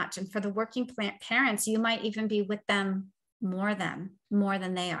so much. And for the working parents, you might even be with them more than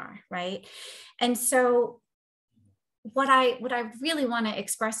they are, right? And so what I really want to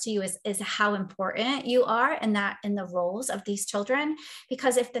express to you is how important you are in the roles of these children.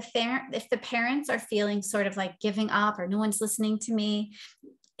 Because if the parents are feeling sort of like giving up or no one's listening to me,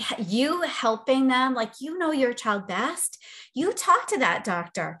 you helping them, like, you know your child best, you talk to that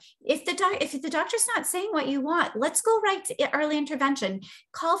doctor. If the doctor's not saying what you want, let's go right to early intervention.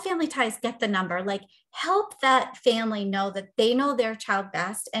 Call Family Ties, get the number. Like, help that family know that they know their child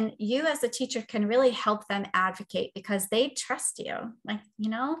best. And you as a teacher can really help them advocate because they trust you. Like, you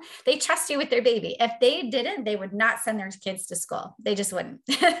know, they trust you with their baby. If they didn't, they would not send their kids to school. They just wouldn't,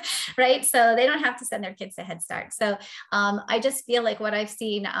 right? So they don't have to send their kids to Head Start. So I just feel like what I've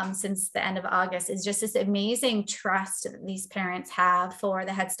seen since the end of August is just this amazing trust that these parents have for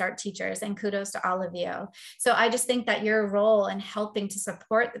the Head Start teachers, and kudos to all of you. So I just think that your role in helping to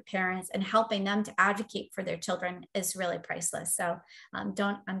support the parents and helping them to advocate for their children is really priceless. So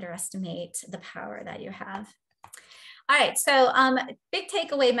don't underestimate the power that you have. All right, so big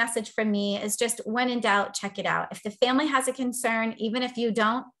takeaway message from me is just when in doubt, check it out. If the family has a concern, even if you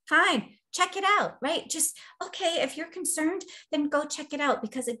don't, fine, check it out, right? Just, okay, if you're concerned, then go check it out,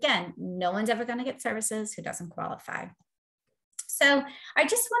 because again, no one's ever gonna get services who doesn't qualify. So I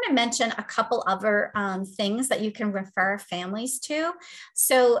just want to mention a couple other things that you can refer families to.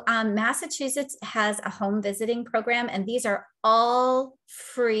 So Massachusetts has a home visiting program, and these are all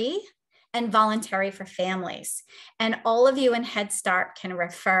free and voluntary for families. And all of you in Head Start can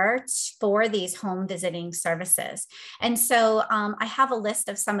refer for these home visiting services. And so I have a list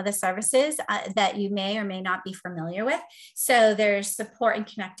of some of the services that you may or may not be familiar with. So there's support in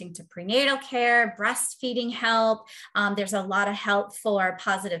connecting to prenatal care, breastfeeding help. There's a lot of help for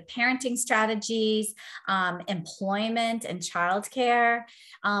positive parenting strategies, employment and childcare.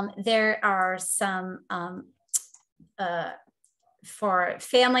 There are some for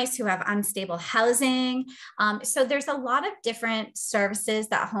families who have unstable housing. So there's a lot of different services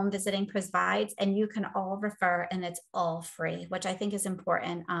that home visiting provides, and you can all refer, and it's all free, which I think is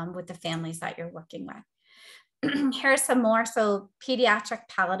important with the families that you're working with. Here's some more. So pediatric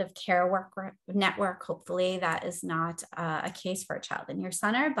palliative care network, hopefully that is not a case for a child in your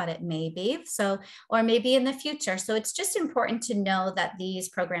center, but it may be. So, or maybe in the future. So it's just important to know that these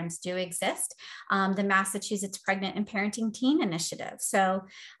programs do exist. The Massachusetts Pregnant and Parenting Teen Initiative. So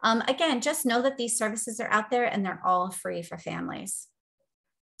again, just know that these services are out there and they're all free for families.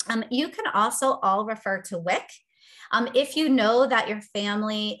 You can also all refer to WIC. If you know that your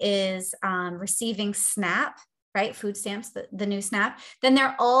family is receiving SNAP, right, food stamps, the new SNAP, then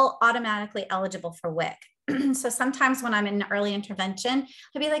they're all automatically eligible for WIC. So sometimes when I'm in early intervention,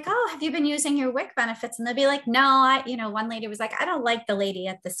 I'll be like, oh, have you been using your WIC benefits? And they'll be like, no, one lady was like, I don't like the lady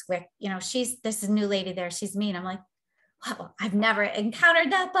at this WIC, this is a new lady there, she's mean. I'm like, well, I've never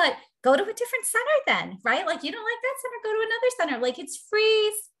encountered that, but go to a different center then, right? Like, you don't like that center, go to another center. Like, it's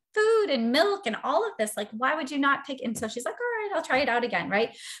free food and milk and all of this. Like, why would you not pick? And so she's like, all right, I'll try it out again,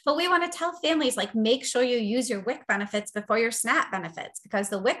 right? But we want to tell families, like, make sure you use your WIC benefits before your SNAP benefits, because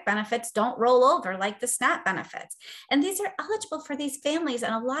the WIC benefits don't roll over like the SNAP benefits. And these are eligible for these families,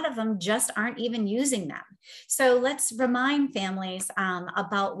 and a lot of them just aren't even using them. So let's remind families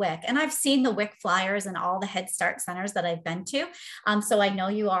about WIC. And I've seen the WIC flyers in all the Head Start centers that I've been to. So I know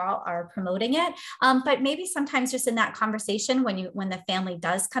you all are promoting it, but maybe sometimes just in that conversation, when the family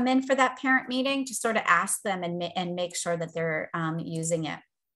does come in for that parent meeting, to sort of ask them and make sure that they're using it.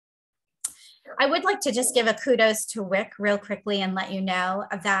 I would like to just give a kudos to WIC real quickly and let you know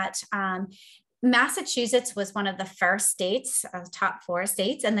that Massachusetts was one of the first states, top 4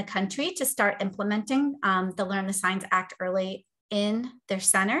 states in the country, to start implementing the Learn the Signs Act early in their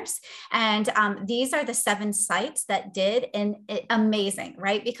centers. And these are the 7 sites that did, and amazing,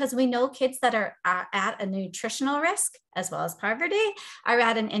 right? Because we know kids that are at a nutritional risk, as well as poverty, are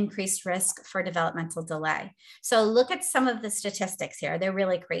at an increased risk for developmental delay. So look at some of the statistics here. They're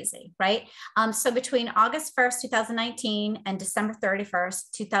really crazy, right? So between August 1st, 2019 and December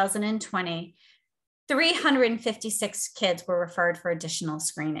 31st, 2020, 356 kids were referred for additional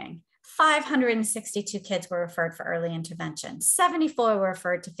screening. 562 kids were referred for early intervention. 74 were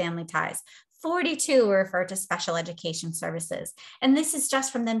referred to family ties. 42 were referred to special education services. And this is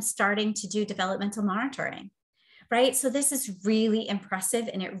just from them starting to do developmental monitoring, right? So this is really impressive,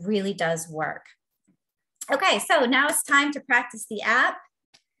 and it really does work. Okay, so now it's time to practice the app.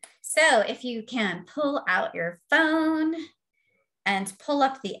 So if you can pull out your phone and pull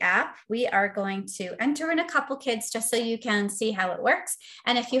up the app, we are going to enter in a couple kids just so you can see how it works.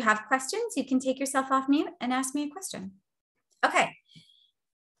 And if you have questions, you can take yourself off mute and ask me a question. Okay,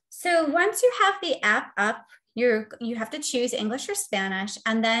 so once you have the app up, you have to choose English or Spanish,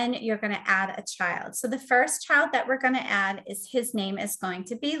 and then you're going to add a child. So the first child that we're going to add his name is going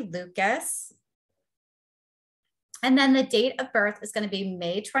to be Lucas. And then the date of birth is going to be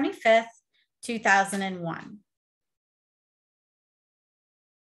May 25th, 2001.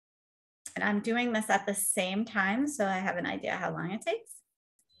 And I'm doing this at the same time, so I have an idea how long it takes.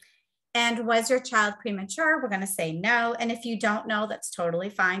 And was your child premature? We're going to say no. And if you don't know, that's totally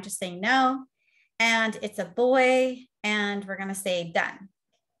fine. Just say no. and it's a boy, and we're going to say done.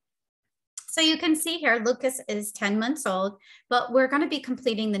 So you can see here, Lucas is 10 months old, but we're going to be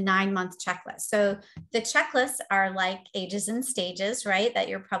completing the 9-month checklist. So the checklists are like ages and stages, right? That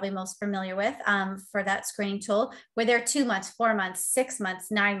you're probably most familiar with for that screening tool, where they're 2 months, 4 months, 6 months,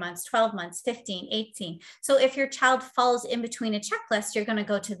 9 months, 12 months, 15, 18. So if your child falls in between a checklist, you're going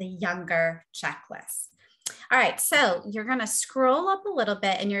to go to the younger checklist. All right, so you're going to scroll up a little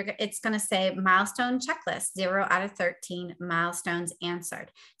bit and it's going to say milestone checklist, 0 out of 13 milestones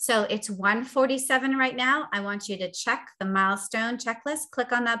answered. So it's 1:47 right now. I want you to check the milestone checklist,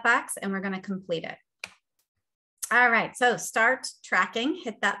 click on that box, and we're going to complete it. All right, so start tracking,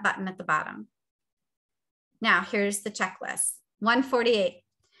 hit that button at the bottom. Now here's the checklist. 1:48.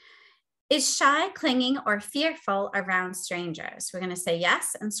 Is shy, clinging, or fearful around strangers? We're going to say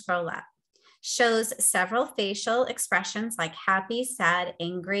yes and scroll up. Shows several facial expressions like happy, sad,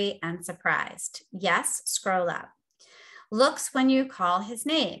 angry, and surprised. Yes, scroll up. Looks when you call his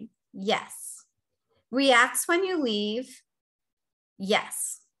name. Yes. Reacts when you leave.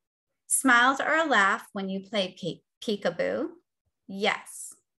 Yes. Smiles or a laugh when you play peekaboo.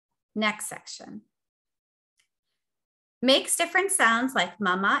 Yes. Next section. Makes different sounds like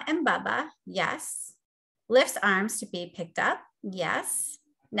mama and baba. Yes. Lifts arms to be picked up. Yes.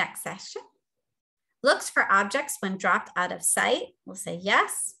 Next section. Looks for objects when dropped out of sight. We'll say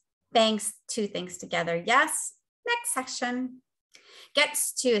yes. Bangs two things together. Yes. Next section.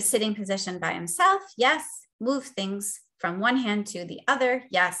 Gets to a sitting position by himself. Yes. Move things from one hand to the other.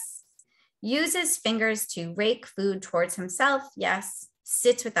 Yes. Uses fingers to rake food towards himself. Yes.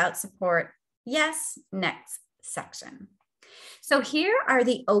 Sits without support. Yes. Next section. So here are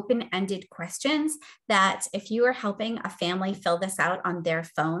the open-ended questions that if you are helping a family fill this out on their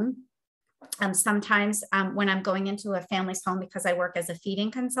phone, sometimes when I'm going into a family's home, because I work as a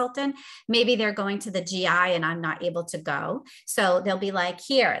feeding consultant, maybe they're going to the GI and I'm not able to go. So they'll be like,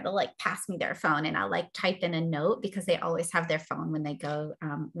 here, they'll like pass me their phone and I'll like type in a note because they always have their phone when they go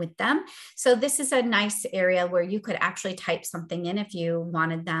with them. So this is a nice area where you could actually type something in if you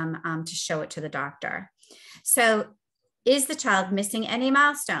wanted them to show it to the doctor. So is the child missing any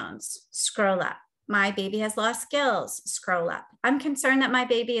milestones? Scroll up. My baby has lost skills. Scroll up. I'm concerned that my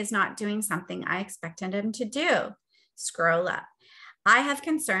baby is not doing something I expected him to do. Scroll up. I have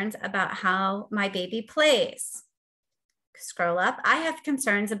concerns about how my baby plays. Scroll up. I have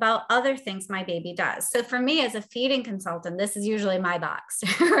concerns about other things my baby does. So for me as a feeding consultant, this is usually my box,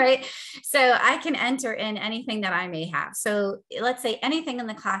 right? So I can enter in anything that I may have. So let's say anything in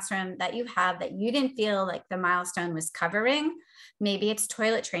the classroom that you have that you didn't feel like the milestone was covering. Maybe it's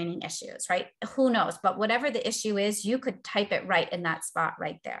toilet training issues, right? Who knows? But whatever the issue is, you could type it right in that spot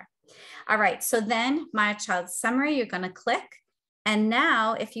right there. All right. So then my child's summary, you're going to click. And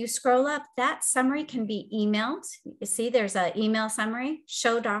now if you scroll up, that summary can be emailed. You see there's an email summary,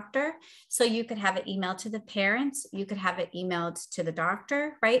 show doctor. So you could have it emailed to the parents. You could have it emailed to the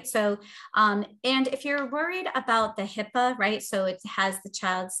doctor, right? So, and if you're worried about the HIPAA, right? So it has the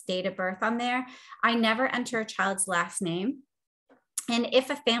child's date of birth on there. I never enter a child's last name. And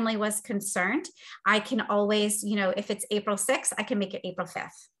if a family was concerned, I can always, you know, if it's April 6th, I can make it April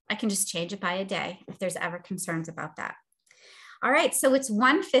 5th. I can just change it by a day if there's ever concerns about that. All right, so it's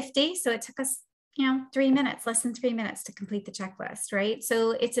 1:50. So it took us, 3 minutes, less than 3 minutes to complete the checklist, right?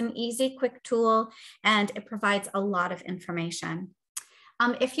 So it's an easy, quick tool, and it provides a lot of information.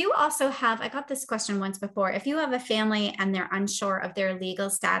 If you also have, I got this question once before, if you have a family and they're unsure of their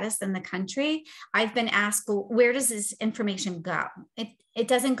legal status in the country, I've been asked, well, where does this information go? It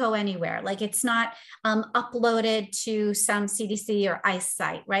doesn't go anywhere. Like it's not uploaded to some CDC or ICE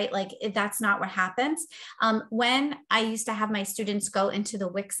site, right? Like that's not what happens. When I used to have my students go into the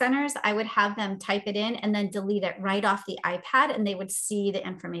WIC centers, I would have them type it in and then delete it right off the iPad and they would see the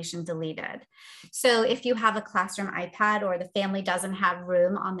information deleted. So if you have a classroom iPad or the family doesn't have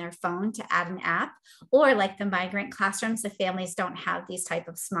room on their phone to add an app, or like the migrant classrooms, the families don't have these type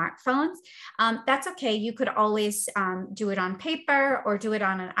of smartphones, that's okay. You could always do it on paper or do it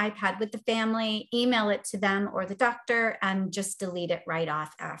on an iPad with the family, email it to them or the doctor, and just delete it right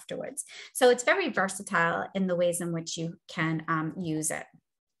off afterwards. So it's very versatile in the ways in which you can use it.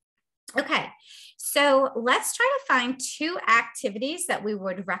 Okay, so let's try to find 2 activities that we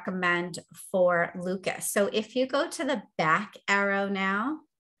would recommend for Lucas. So if you go to the back arrow now,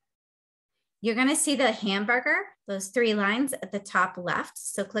 you're going to see the hamburger, those 3 lines at the top left.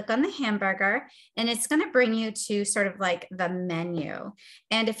 So click on the hamburger and it's going to bring you to sort of like the menu.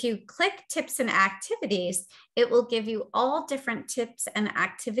 And if you click tips and activities, it will give you all different tips and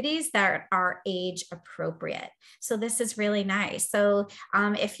activities that are age appropriate. So this is really nice. So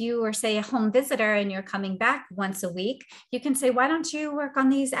if you were, say, a home visitor and you're coming back once a week, you can say, why don't you work on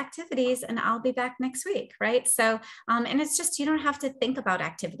these activities and I'll be back next week, right? So, and it's just, you don't have to think about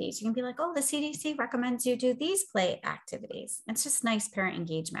activities. You can be like, oh, the CDC recommends you do these play activities. It's just nice parent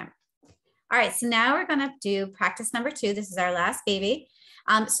engagement. All right, so now we're gonna do practice number 2. This is our last baby.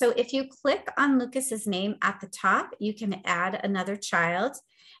 So if you click on Lucas's name at the top, you can add another child.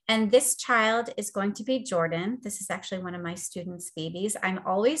 And this child is going to be Jordan. This is actually one of my students' babies. I'm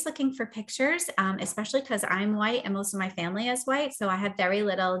always looking for pictures, especially because I'm white and most of my family is white. So I have very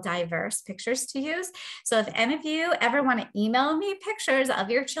little diverse pictures to use. So if any of you ever want to email me pictures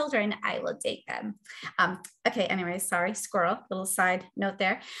of your children, I will take them. Okay, anyway, sorry, squirrel, little side note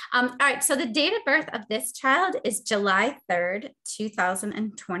there. All right, so the date of birth of this child is July 3rd,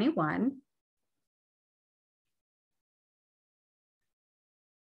 2021.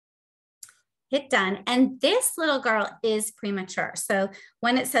 Hit done. And this little girl is premature. So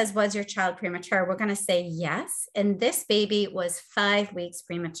when it says, was your child premature? We're going to say yes. And this baby was 5 weeks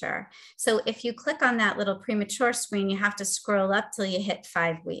premature. So if you click on that little premature screen, you have to scroll up till you hit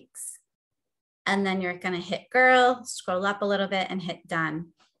 5 weeks. And then you're going to hit girl, scroll up a little bit and hit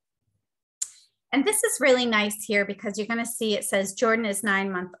done. And this is really nice here because you're going to see it says Jordan is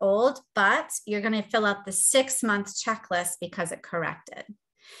 9-month-old, but you're going to fill out the 6-month checklist because it corrected.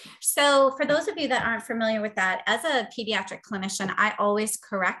 So for those of you that aren't familiar with that, as a pediatric clinician, I always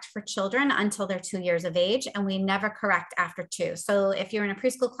correct for children until they're 2 years of age, and we never correct after 2. So if you're in a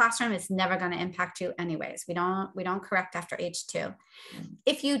preschool classroom, it's never going to impact you anyways. We don't correct after age 2.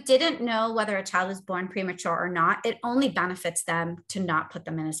 If you didn't know whether a child was born premature or not, it only benefits them to not put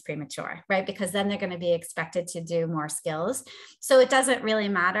them in as premature, right? Because then they're going to be expected to do more skills. So it doesn't really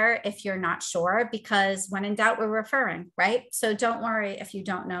matter if you're not sure, because when in doubt, we're referring, right? So don't worry if you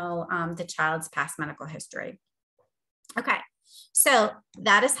don't know the child's past medical history. Okay, so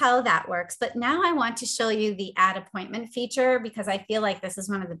that is how that works. But now I want to show you the add appointment feature because I feel like this is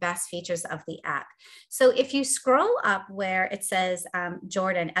one of the best features of the app. So if you scroll up where it says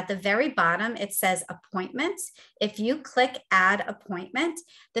Jordan, at the very bottom, it says appointments. If you click add appointment,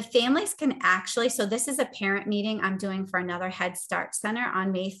 the families can actually, so this is a parent meeting I'm doing for another Head Start Center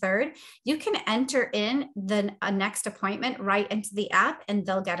on May 3rd. You can enter in the next appointment right into the app and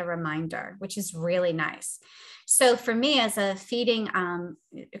they'll get a reminder, which is really nice. So for me as a feeding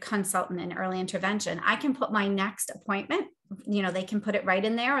consultant in early intervention, I can put my next appointment, you know, they can put it right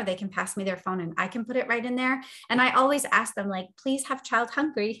in there or they can pass me their phone and I can put it right in there. And I always ask them like, please have child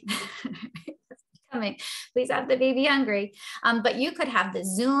hungry. Coming. Please have the baby hungry. But you could have the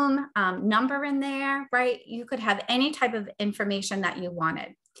Zoom number in there, right? You could have any type of information that you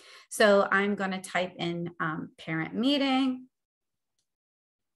wanted. So I'm going to type in parent meeting.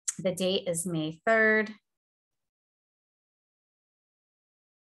 The date is May 3rd.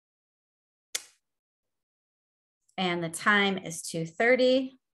 And the time is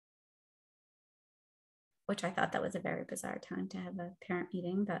 2:30, which I thought that was a very bizarre time to have a parent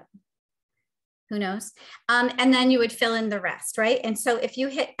meeting, but who knows? And then you would fill in the rest, right? And so if you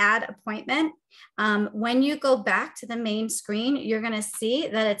hit add appointment, when you go back to the main screen, you're going to see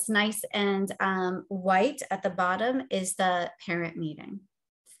that it's nice and white at the bottom is the parent meeting.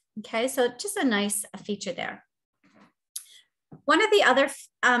 Okay, so just a nice feature there. One of the other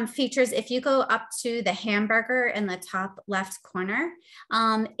features, if you go up to the hamburger in the top left corner,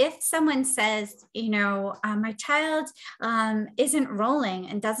 if someone says, you know, my child isn't rolling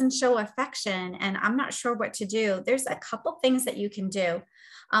and doesn't show affection and I'm not sure what to do, there's a couple things that you can do.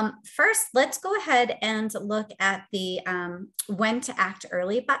 First, let's go ahead and look at the when to act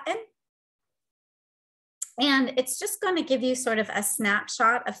early button. And it's just going to give you sort of a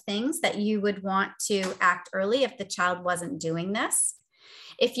snapshot of things that you would want to act early if the child wasn't doing this.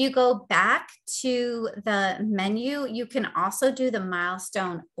 If you go back to the menu, you can also do the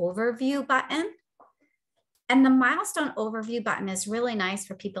milestone overview button. And the milestone overview button is really nice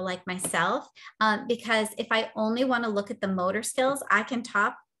for people like myself because if I only want to look at the motor skills, I can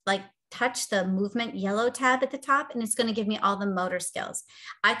touch the movement yellow tab at the top, and it's going to give me all the motor skills.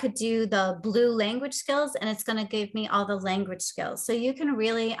 I could do the blue language skills, and it's going to give me all the language skills. So you can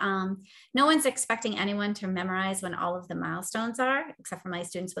really, no one's expecting anyone to memorize when all of the milestones are, except for my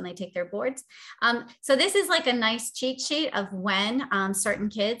students when they take their boards. So this is like a nice cheat sheet of when certain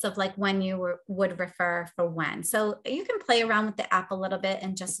kids, of like when you would refer for when. So you can play around with the app a little bit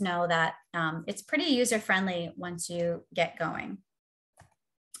and just know that it's pretty user-friendly once you get going.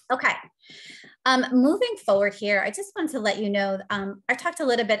 Okay, moving forward here, I just wanted to let you know, I talked a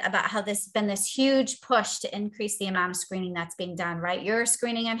little bit about how this has been this huge push to increase the amount of screening that's being done, right? You're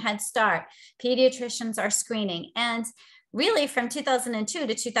screening in Head Start, pediatricians are screening, and really from 2002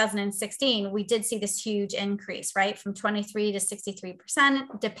 to 2016, we did see this huge increase, right? From 23 to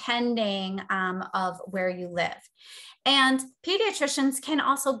 63%, depending of where you live. And pediatricians can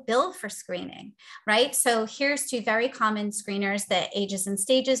also bill for screening, right? So here's two very common screeners, the Ages and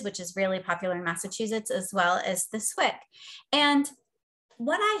Stages, which is really popular in Massachusetts, as well as the SWIC. And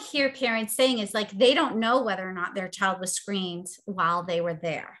what I hear parents saying is like, they don't know whether or not their child was screened while they were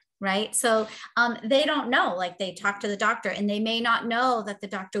there, right? So they don't know, like they talk to the doctor and they may not know that the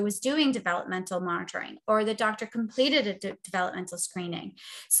doctor was doing developmental monitoring or the doctor completed a developmental screening.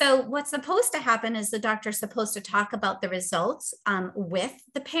 So what's supposed to happen is the doctor's supposed to talk about the results with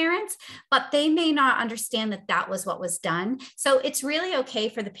the parents, but they may not understand that that was what was done. So it's really okay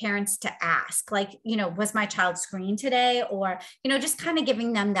for the parents to ask, like, you know, was my child screened today? Or, you know, just kind of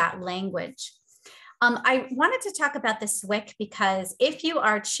giving them that language. I wanted to talk about the SWIC because if you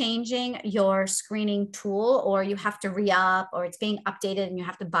are changing your screening tool or you have to re-up or it's being updated and you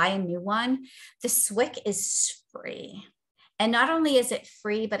have to buy a new one, the SWIC is free. And not only is it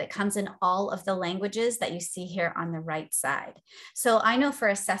free, but it comes in all of the languages that you see here on the right side. So I know for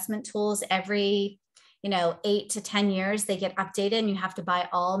assessment tools, every 8 to 10 years, they get updated and you have to buy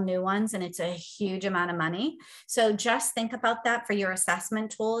all new ones and it's a huge amount of money. So just think about that for your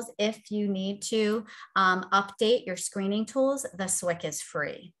assessment tools. If you need to update your screening tools, the SWIC is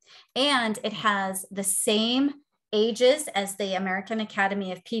free. And it has the same ages as the American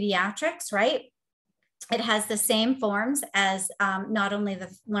Academy of Pediatrics, right? It has the same forms as not only the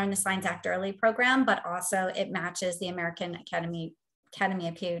Learn the Signs Act Early program, but also it matches the American Academy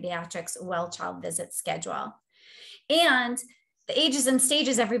of Pediatrics well child visit schedule. And the Ages and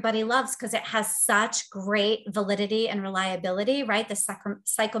Stages everybody loves because it has such great validity and reliability, right? The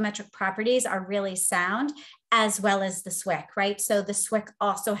psychometric properties are really sound, as well as the SWIC, right? So the SWIC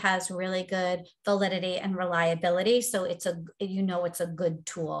also has really good validity and reliability. So it's it's a good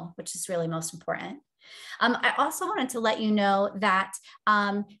tool, which is really most important. I also wanted to let you know that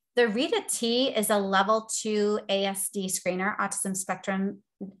the READA-T is a level 2 ASD screener, autism spectrum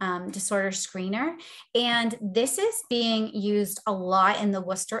disorder screener. And this is being used a lot in the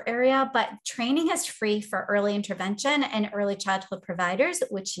Worcester area, but training is free for early intervention and early childhood providers,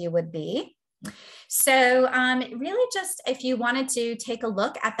 which you would be. So really just if you wanted to take a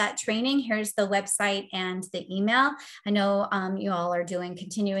look at that training, here's the website and the email. I know you all are doing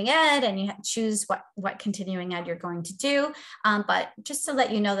continuing ed and you choose what continuing ed you're going to do, but just to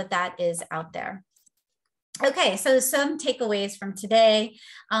let you know that that is out there. Okay, so some takeaways from today.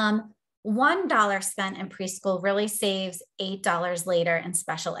 $1 spent in preschool really saves $8 later in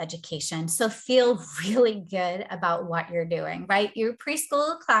special education. So feel really good about what you're doing, right? Your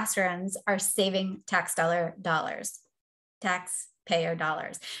preschool classrooms are saving taxpayer dollars,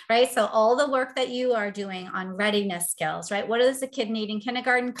 right? So all the work that you are doing on readiness skills, right? What does a kid need in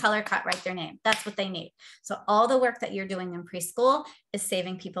kindergarten? Color cut, write their name. That's what they need. So all the work that you're doing in preschool is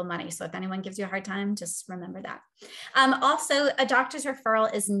saving people money. So if anyone gives you a hard time, just remember that. Also, a doctor's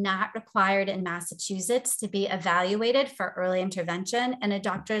referral is not required in Massachusetts to be evaluated for early intervention, and a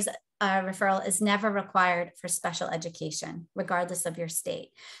doctor's referral is never required for special education, regardless of your state.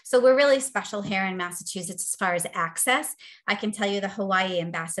 So we're really special here in Massachusetts as far as access. I can tell you the Hawaii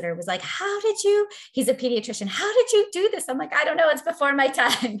ambassador was like, he's a pediatrician, how did you do this? I'm like, I don't know, it's before my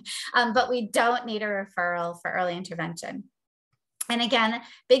time. But we don't need a referral for early intervention. And again,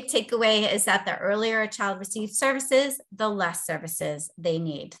 big takeaway is that the earlier a child receives services, the less services they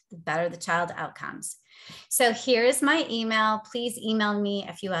need, the better the child outcomes. So here's my email. Please email me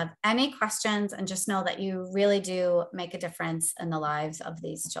if you have any questions, and just know that you really do make a difference in the lives of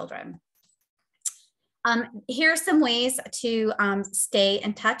these children. Here are some ways to stay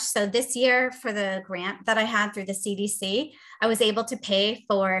in touch. So this year for the grant that I had through the CDC, I was able to pay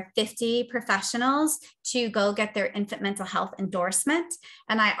for 50 professionals to go get their infant mental health endorsement.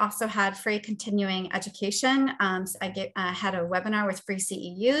 And I also had free continuing education. So I had a webinar with free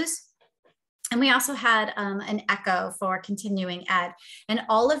CEUs. And we also had an echo for continuing ed. And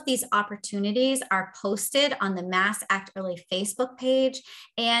all of these opportunities are posted on the Mass Act Early Facebook page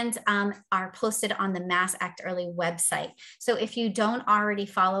and are posted on the Mass Act Early website. So if you don't already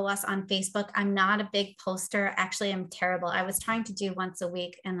follow us on Facebook, I'm not a big poster. Actually, I'm terrible. I was trying to do once a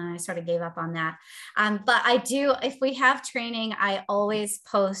week and then I sort of gave up on that. But I do, if we have training, I always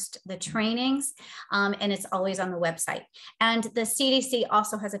post the trainings and it's always on the website. And the CDC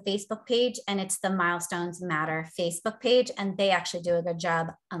also has a Facebook page, and it's the Milestones Matter Facebook page, and they actually do a good job,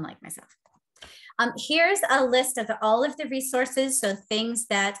 unlike myself. Here's a list of all of the resources, so things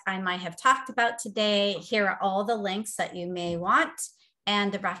that I might have talked about today. Here are all the links that you may want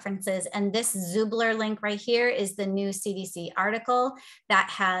and the references. And this Zubler link right here is the new CDC article that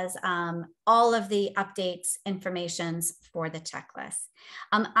has all of the updates, informations for the checklist.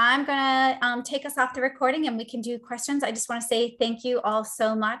 I'm gonna take us off the recording and we can do questions. I just wanna say thank you all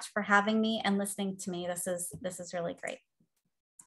so much for having me and listening to me. This is really great.